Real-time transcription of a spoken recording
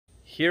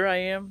here I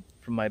am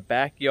from my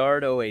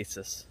backyard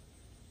oasis.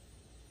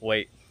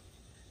 Wait,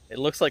 it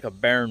looks like a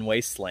barren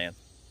wasteland.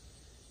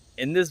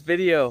 In this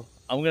video,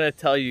 I'm going to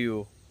tell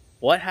you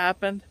what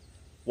happened,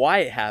 why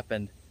it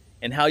happened,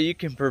 and how you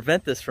can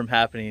prevent this from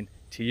happening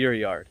to your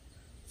yard.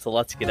 So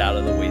let's get out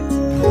of the weeds.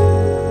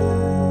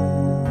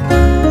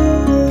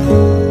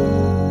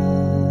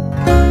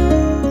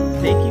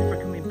 Thank you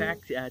for coming back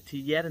to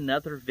yet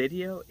another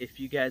video. If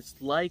you guys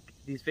like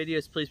these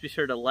videos, please be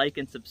sure to like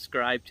and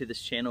subscribe to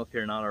this channel if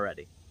you're not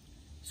already.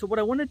 So what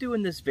I want to do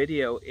in this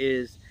video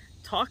is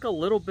talk a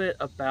little bit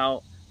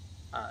about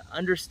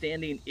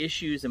understanding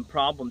issues and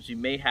problems you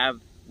may have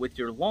with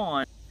your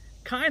lawn,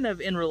 kind of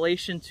in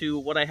relation to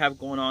what I have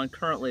going on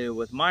currently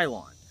with my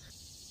lawn.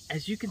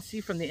 As you can see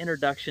from the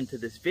introduction to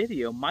this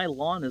video, my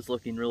lawn is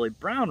looking really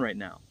brown right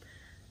now.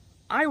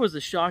 I was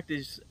as shocked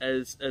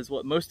as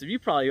what most of you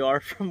probably are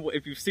from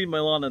if you've seen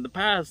my lawn in the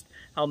past,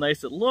 how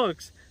nice it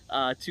looks,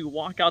 to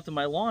walk out to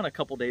my lawn a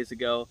couple days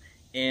ago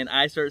and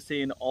I started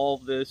seeing all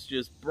of this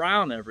just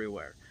brown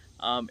everywhere.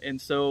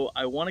 And so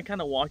I want to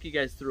kind of walk you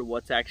guys through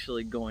what's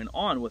actually going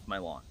on with my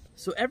lawn.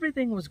 So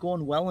everything was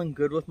going well and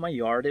good with my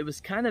yard. It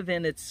was kind of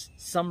in its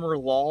summer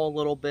lull a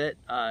little bit.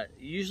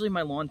 Usually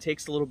my lawn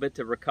takes a little bit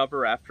to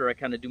recover after I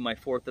kind of do my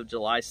 4th of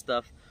July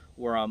stuff,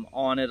 where I'm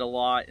on it a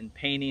lot and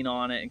painting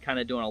on it and kind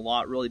of doing a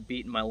lot, really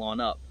beating my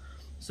lawn up.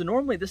 So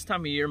normally this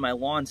time of year, my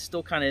lawn's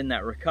still kind of in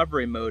that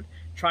recovery mode,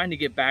 trying to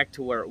get back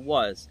to where it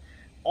was.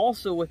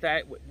 Also with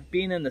that,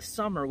 being in the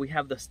summer, we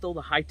have still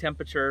the high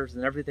temperatures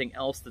and everything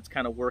else that's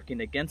kind of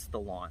working against the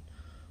lawn.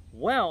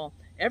 Well,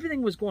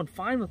 everything was going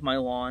fine with my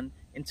lawn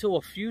until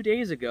a few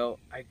days ago.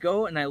 I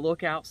go and I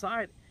look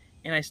outside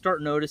and I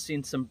start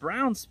noticing some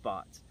brown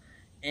spots.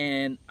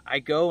 And I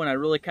go and I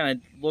really kind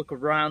of look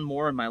around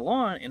more in my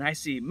lawn and I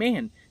see,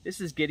 man,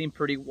 this is getting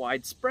pretty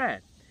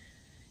widespread.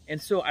 And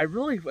so I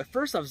really, at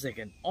first I was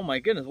thinking, oh my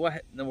goodness,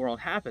 what in the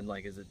world happened?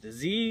 Like, is it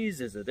disease?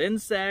 Is it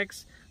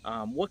insects?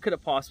 What could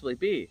it possibly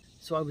be?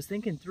 So I was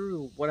thinking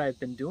through what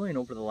I've been doing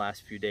over the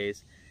last few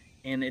days,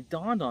 and it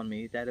dawned on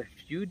me that a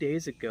few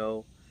days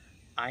ago,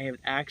 I had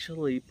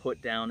actually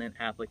put down an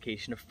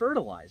application of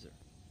fertilizer.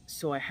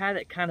 So I had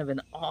it kind of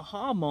an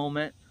aha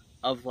moment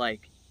of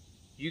like,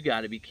 you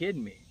gotta be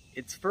kidding me.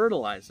 It's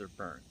fertilizer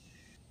burn.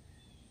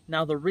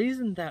 Now the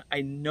reason that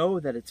I know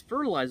that it's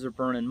fertilizer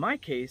burn in my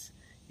case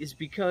is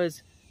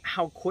because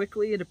how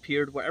quickly it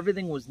appeared, where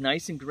everything was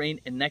nice and green,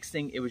 and next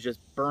thing it was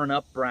just burn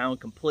up brown,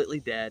 completely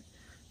dead,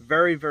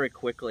 very, very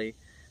quickly,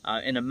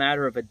 in a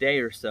matter of a day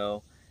or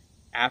so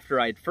after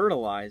I'd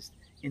fertilized.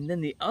 And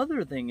then the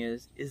other thing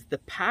is the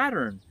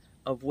pattern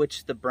of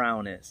which the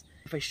brown is.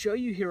 If I show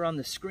you here on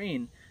the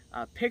screen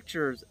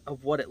pictures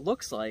of what it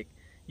looks like,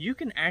 you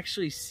can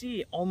actually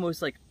see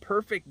almost like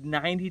perfect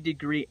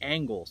 90-degree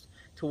angles,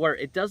 to where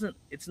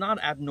it's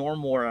not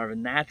abnormal or a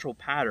natural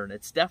pattern.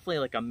 It's definitely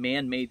like a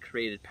man-made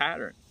created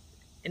pattern.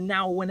 And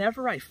now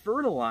whenever I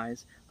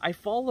fertilize, I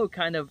follow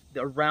kind of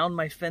around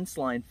my fence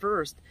line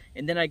first,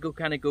 and then I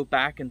go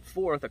back and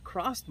forth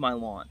across my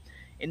lawn.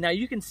 And now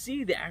you can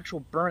see the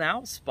actual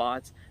burnout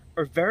spots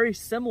are very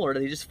similar.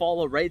 They just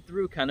follow right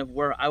through kind of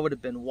where I would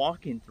have been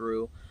walking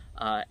through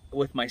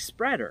with my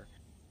spreader.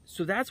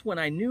 So that's when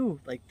I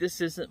knew, like, this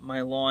isn't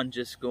my lawn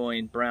just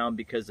going brown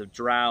because of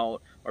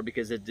drought or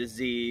because of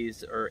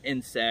disease or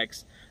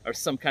insects or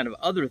some kind of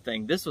other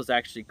thing. This was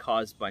actually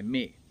caused by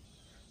me.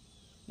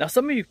 Now,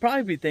 some of you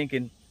probably be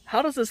thinking,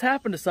 how does this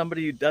happen to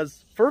somebody who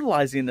does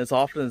fertilizing as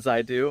often as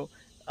I do?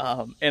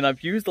 And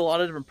I've used a lot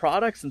of different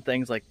products and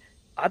things. Like,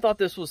 I thought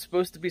this was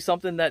supposed to be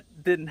something that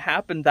didn't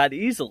happen that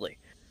easily.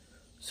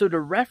 So to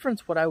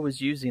reference what I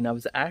was using, I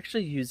was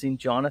actually using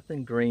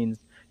Jonathan Green's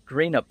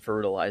Green Up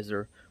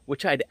fertilizer,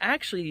 which I'd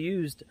actually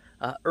used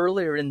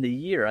earlier in the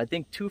year. I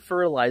think 2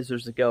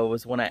 fertilizers ago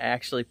was when I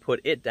actually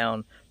put it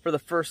down for the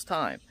first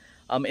time.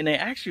 And I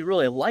actually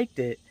really liked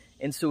it.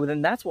 And so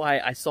then that's why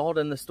I saw it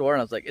in the store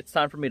and I was like, it's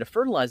time for me to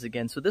fertilize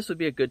again. So this would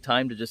be a good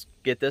time to just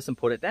get this and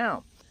put it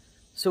down.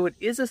 So it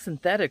is a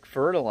synthetic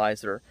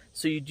fertilizer,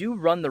 so you do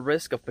run the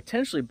risk of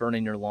potentially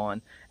burning your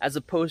lawn, as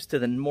opposed to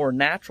the more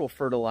natural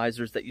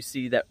fertilizers that you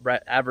see that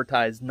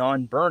advertise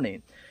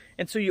non-burning.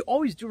 And so you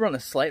always do run a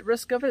slight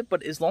risk of it,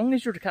 but as long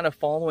as you're kind of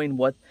following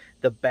what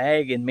the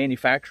bag and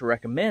manufacturer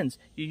recommends,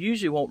 you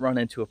usually won't run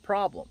into a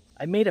problem.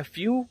 I made a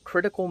few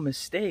critical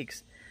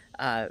mistakes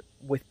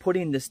with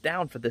putting this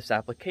down for this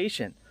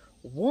application.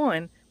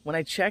 One, when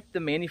I checked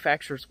the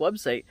manufacturer's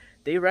website,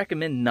 they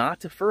recommend not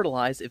to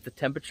fertilize if the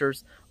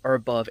temperatures are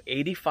above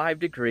 85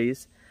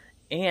 degrees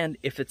and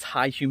if it's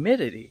high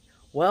humidity.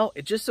 Well,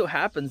 it just so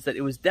happens that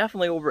it was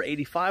definitely over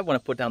 85 when I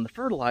put down the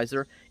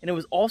fertilizer, and it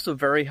was also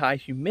very high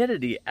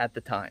humidity at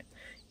the time.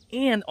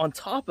 And on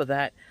top of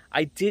that,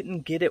 I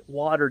didn't get it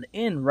watered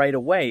in right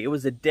away. It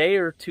was a day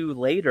or two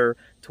later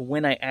to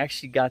when I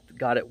actually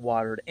got it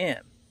watered in.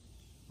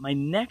 My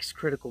next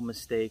critical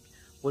mistake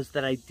was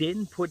that I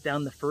didn't put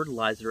down the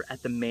fertilizer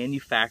at the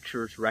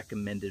manufacturer's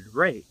recommended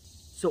rate.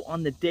 So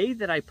on the day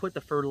that I put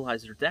the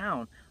fertilizer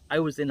down, I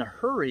was in a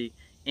hurry,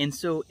 and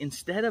so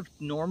instead of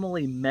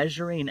normally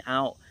measuring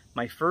out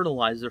my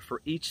fertilizer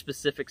for each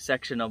specific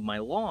section of my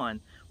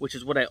lawn, which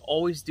is what I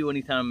always do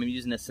anytime I'm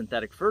using a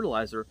synthetic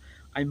fertilizer.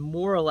 I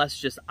more or less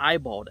just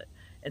eyeballed it.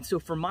 And so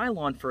for my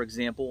lawn, for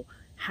example,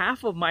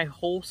 half of my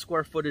whole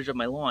square footage of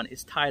my lawn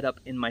is tied up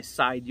in my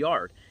side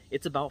yard.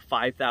 It's about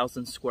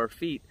 5,000 square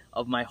feet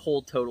of my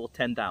whole total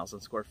 10,000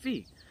 square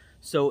feet.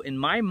 So in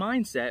my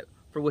mindset,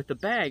 with the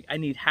bag, I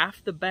need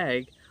half the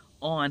bag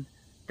on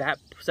that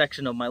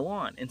section of my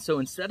lawn. And so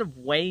instead of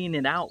weighing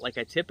it out like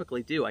I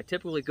typically do, I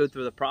typically go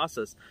through the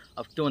process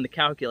of doing the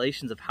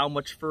calculations of how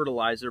much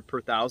fertilizer per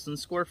 1,000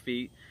 square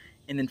feet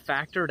and then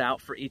factor it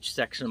out for each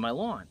section of my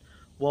lawn.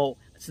 Well,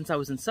 since I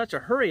was in such a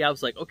hurry, I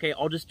was like, okay,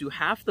 I'll just do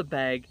half the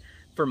bag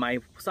for my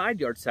side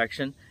yard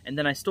section, and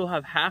then I still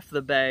have half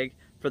the bag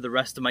for the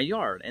rest of my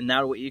yard, and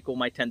that will equal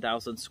my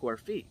 10,000 square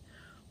feet.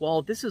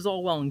 Well, this is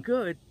all well and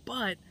good,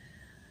 but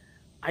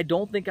I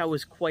don't think I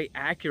was quite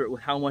accurate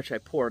with how much I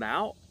poured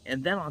out.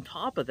 And then on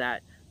top of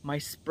that, my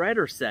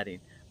spreader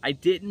setting. I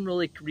didn't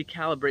really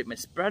recalibrate my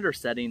spreader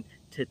setting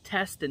to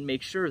test and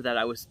make sure that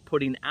I was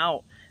putting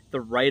out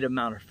the right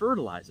amount of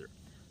fertilizer.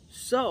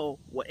 So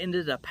what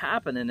ended up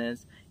happening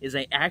is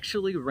I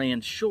actually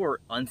ran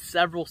short on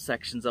several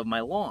sections of my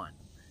lawn.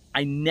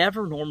 I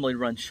never normally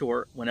run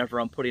short whenever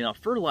I'm putting out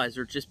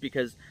fertilizer, just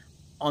because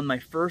on my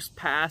first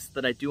pass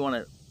that I do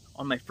on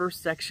my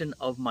first section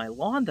of my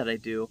lawn that I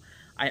do,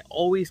 I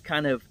always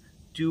kind of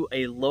do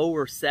a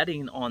lower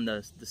setting on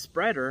the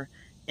spreader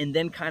and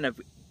then kind of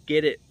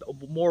get it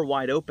more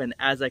wide open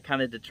as I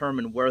kind of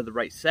determine where the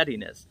right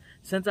setting is.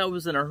 Since I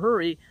was in a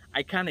hurry,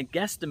 I kind of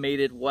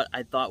guesstimated what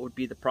I thought would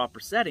be the proper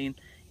setting,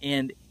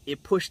 and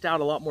it pushed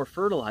out a lot more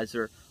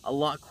fertilizer a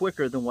lot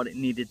quicker than what it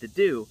needed to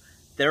do,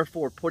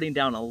 therefore putting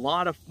down a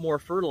lot of more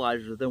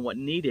fertilizer than what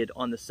needed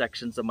on the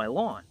sections of my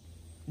lawn.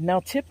 Now,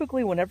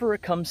 typically whenever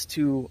it comes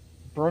to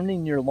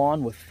burning your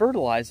lawn with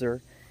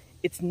fertilizer,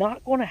 it's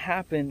not going to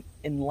happen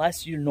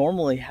unless you're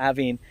normally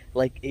having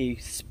like a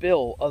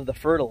spill of the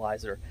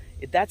fertilizer.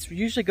 That's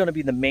usually going to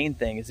be the main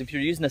thing, is if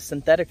you're using a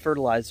synthetic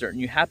fertilizer and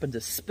you happen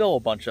to spill a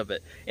bunch of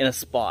it in a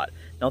spot.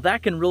 Now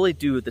that can really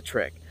do the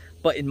trick.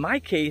 But in my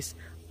case,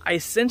 I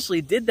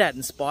essentially did that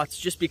in spots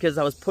just because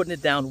I was putting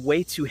it down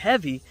way too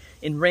heavy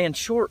and ran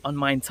short on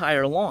my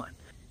entire lawn.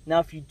 Now,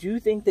 if you do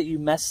think that you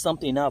messed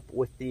something up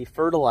with the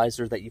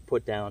fertilizer that you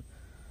put down,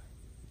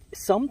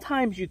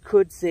 sometimes you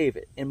could save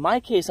it. In my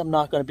case, I'm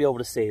not going to be able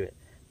to save it.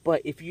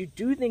 But if you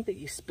do think that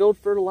you spilled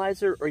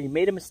fertilizer or you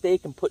made a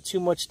mistake and put too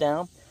much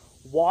down,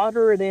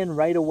 water it in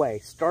right away.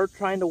 Start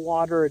trying to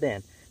water it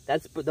in.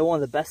 That's one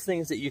of the best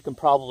things that you can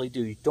probably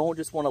do. You don't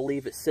just want to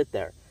leave it sit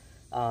there.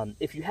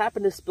 If you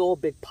happen to spill a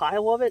big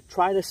pile of it,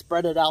 try to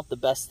spread it out the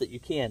best that you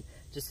can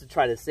just to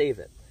try to save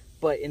it.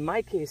 But in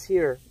my case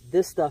here,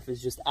 this stuff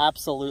is just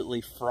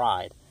absolutely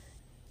fried.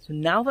 So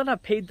now that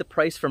I've paid the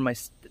price for my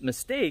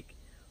mistake,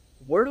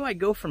 where do I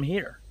go from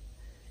here?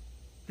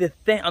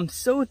 I'm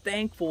so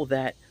thankful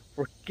that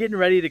we're getting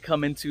ready to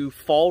come into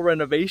fall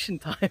renovation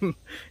time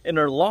in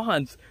our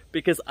lawns,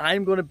 because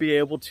I'm going to be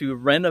able to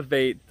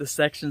renovate the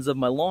sections of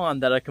my lawn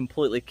that I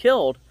completely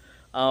killed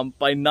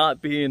by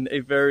not being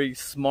a very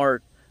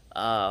smart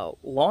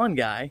lawn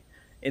guy.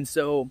 And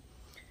so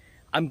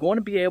I'm going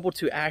to be able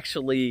to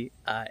actually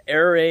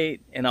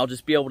aerate, and I'll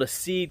just be able to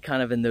seed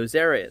kind of in those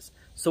areas.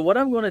 So what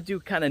I'm going to do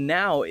kind of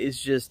now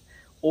is just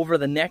over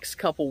the next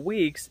couple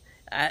weeks,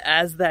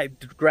 as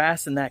that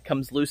grass and that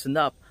comes loosened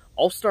up,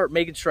 I'll start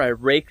making sure I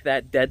rake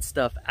that dead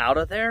stuff out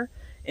of there,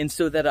 and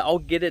so that I'll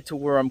get it to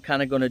where I'm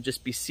kind of going to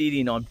just be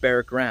seeding on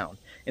bare ground.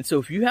 And so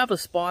if you have a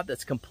spot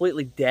that's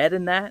completely dead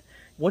in that,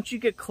 once you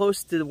get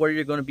close to where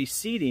you're going to be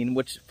seeding,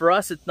 which for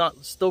us it's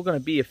still going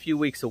to be a few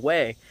weeks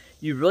away,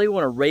 you really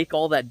want to rake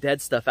all that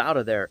dead stuff out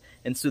of there.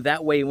 And so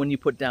that way when you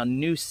put down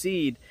new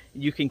seed,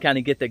 you can kind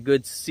of get the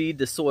good seed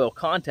to soil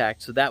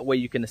contact, so that way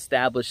you can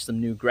establish some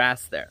new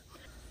grass there.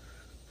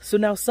 So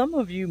now some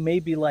of you may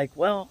be like,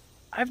 well,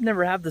 I've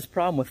never had this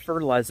problem with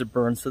fertilizer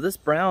burn, so this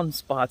brown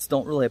spots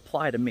don't really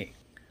apply to me.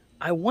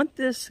 I want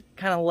this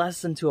kind of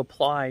lesson to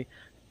apply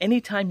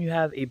anytime you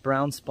have a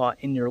brown spot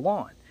in your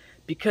lawn,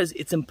 because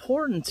it's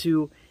important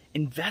to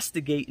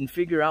investigate and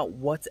figure out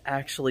what's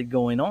actually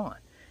going on.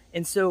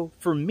 And so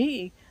for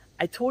me,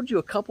 I told you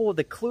a couple of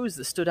the clues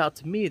that stood out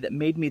to me that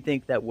made me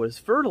think that was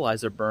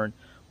fertilizer burn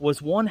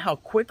was, one, how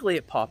quickly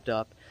it popped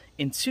up,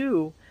 and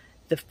two,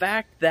 the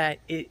fact that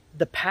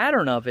the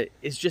pattern of it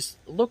is just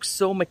looks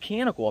so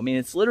mechanical. I mean,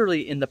 it's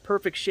literally in the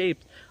perfect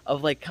shape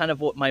of like kind of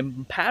what my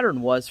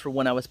pattern was for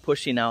when I was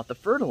pushing out the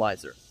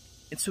fertilizer.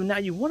 And so now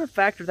you want to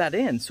factor that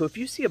in. So if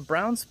you see a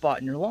brown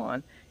spot in your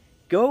lawn,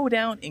 go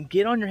down and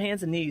get on your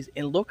hands and knees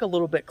and look a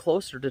little bit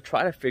closer to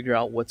try to figure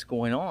out what's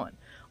going on.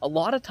 A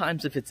lot of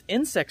times if it's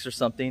insects or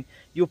something,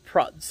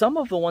 some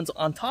of the ones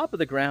on top of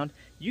the ground,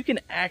 you can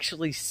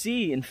actually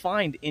see and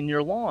find in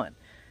your lawn.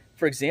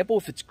 For example,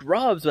 if it's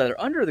grubs that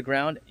are under the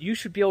ground, you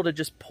should be able to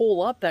just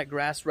pull up that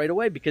grass right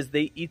away because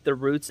they eat the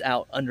roots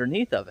out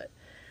underneath of it.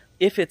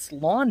 If it's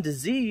lawn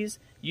disease,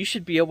 you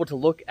should be able to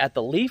look at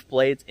the leaf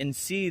blades and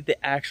see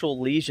the actual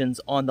lesions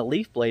on the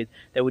leaf blade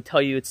that would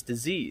tell you it's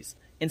disease.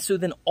 And so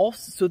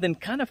then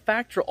kind of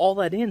factor all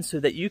that in so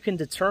that you can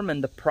determine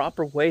the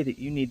proper way that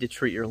you need to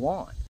treat your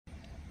lawn.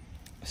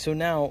 So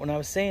now, when I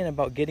was saying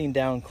about getting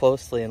down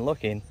closely and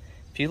looking,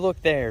 if you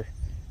look there,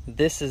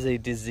 this is a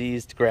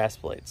diseased grass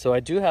blade. So I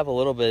do have a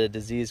little bit of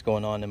disease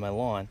going on in my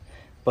lawn,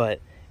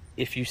 but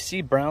if you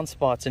see brown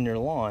spots in your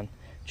lawn,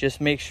 just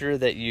make sure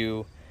that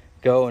you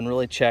go and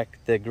really check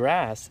the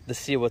grass to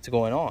see what's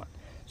going on.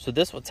 So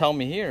this will tell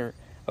me here,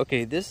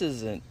 okay, this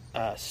isn't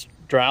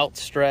drought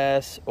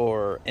stress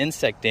or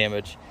insect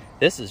damage.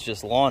 This is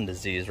just lawn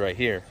disease right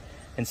here.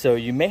 And so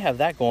you may have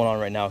that going on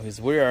right now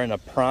because we are in a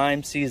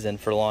prime season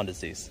for lawn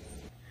disease.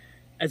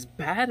 As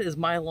bad as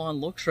my lawn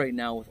looks right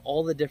now with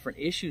all the different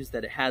issues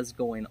that it has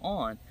going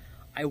on,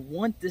 I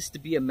want this to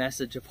be a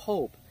message of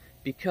hope,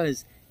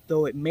 because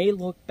though it may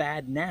look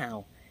bad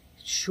now,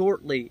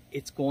 shortly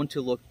it's going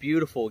to look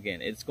beautiful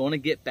again. It's going to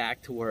get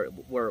back to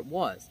where it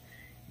was.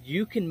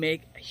 You can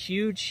make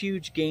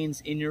huge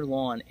gains in your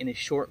lawn in a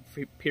short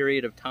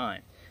period of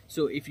time.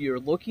 So if you're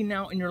looking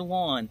out in your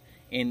lawn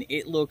and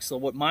it looks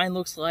what mine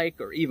looks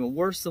like, or even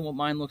worse than what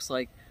mine looks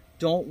like,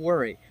 don't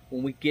worry.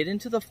 When we get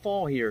into the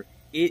fall here,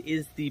 it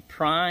is the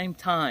prime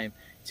time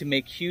to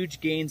make huge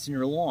gains in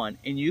your lawn,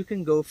 and you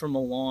can go from a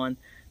lawn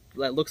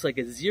that looks like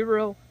a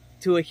 0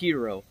 to a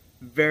hero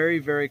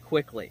very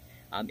quickly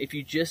if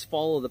you just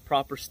follow the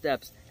proper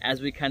steps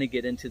as we kind of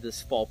get into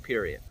this fall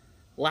period.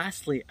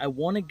 Lastly, I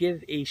want to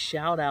give a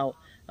shout out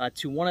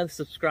to one of the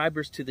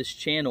subscribers to this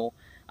channel.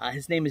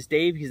 His name is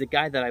Dave. He's a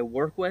guy that I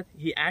work with.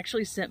 He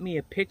actually sent me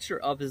a picture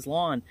of his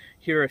lawn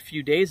here a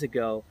few days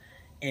ago,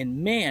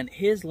 and man,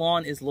 his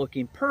lawn is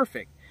looking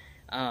perfect.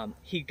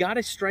 He got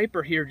a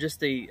striper here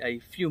just a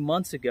few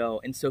months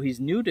ago, and so he's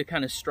new to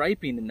kind of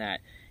striping in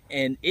that,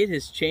 and it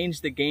has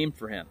changed the game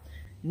for him.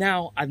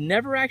 Now, I've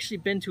never actually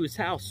been to his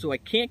house, so I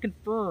can't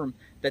confirm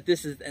that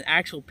this is an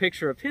actual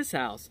picture of his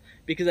house,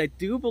 because I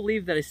do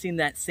believe that I've seen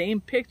that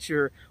same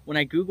picture when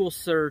I Google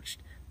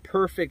searched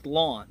perfect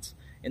lawns.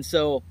 And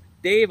so,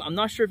 Dave, I'm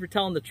not sure if you're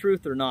telling the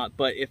truth or not,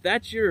 but if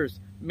that's yours,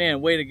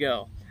 man, way to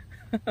go.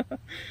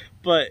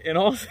 But in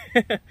all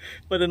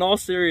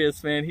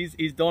seriousness, man,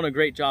 he's doing a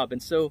great job.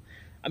 And so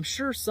I'm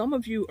sure some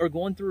of you are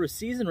going through a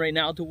season right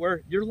now to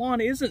where your lawn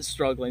isn't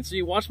struggling. So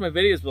you watch my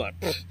videos, like,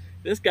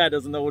 this guy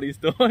doesn't know what he's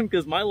doing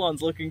because my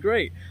lawn's looking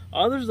great.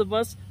 Others of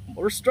us,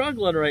 we're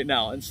struggling right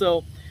now. And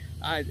so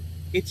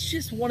it's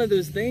just one of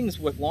those things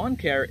with lawn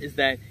care, is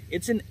that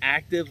it's an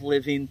active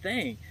living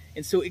thing.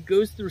 And so it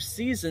goes through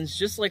seasons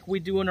just like we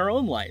do in our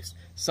own lives.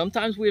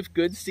 Sometimes we have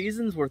good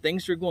seasons where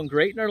things are going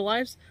great in our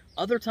lives.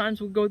 Other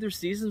times we go through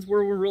seasons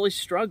where we're really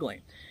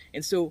struggling.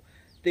 And so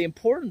the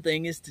important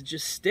thing is to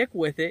just stick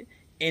with it,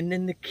 and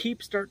then to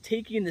start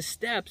taking the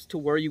steps to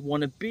where you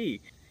want to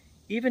be.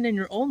 Even in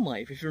your own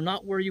life, if you're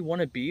not where you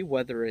want to be,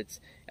 whether it's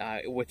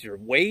with your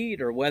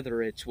weight or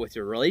whether it's with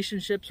your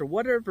relationships or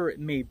whatever it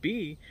may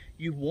be,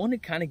 you want to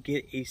kind of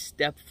get a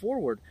step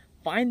forward.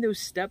 Find those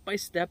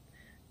step-by-step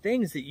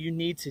things that you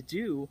need to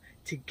do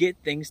to get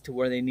things to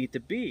where they need to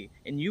be,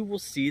 and you will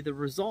see the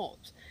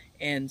results.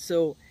 And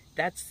so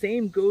the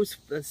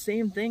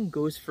same thing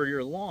goes for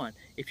your lawn.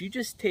 If you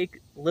just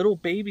take little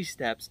baby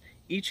steps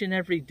each and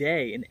every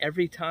day and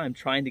every time,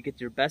 trying to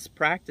get your best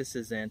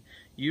practices in,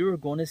 you are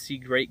going to see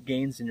great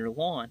gains in your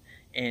lawn.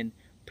 And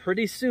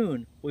pretty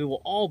soon we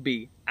will all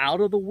be out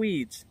of the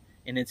weeds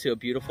and into a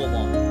beautiful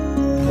lawn.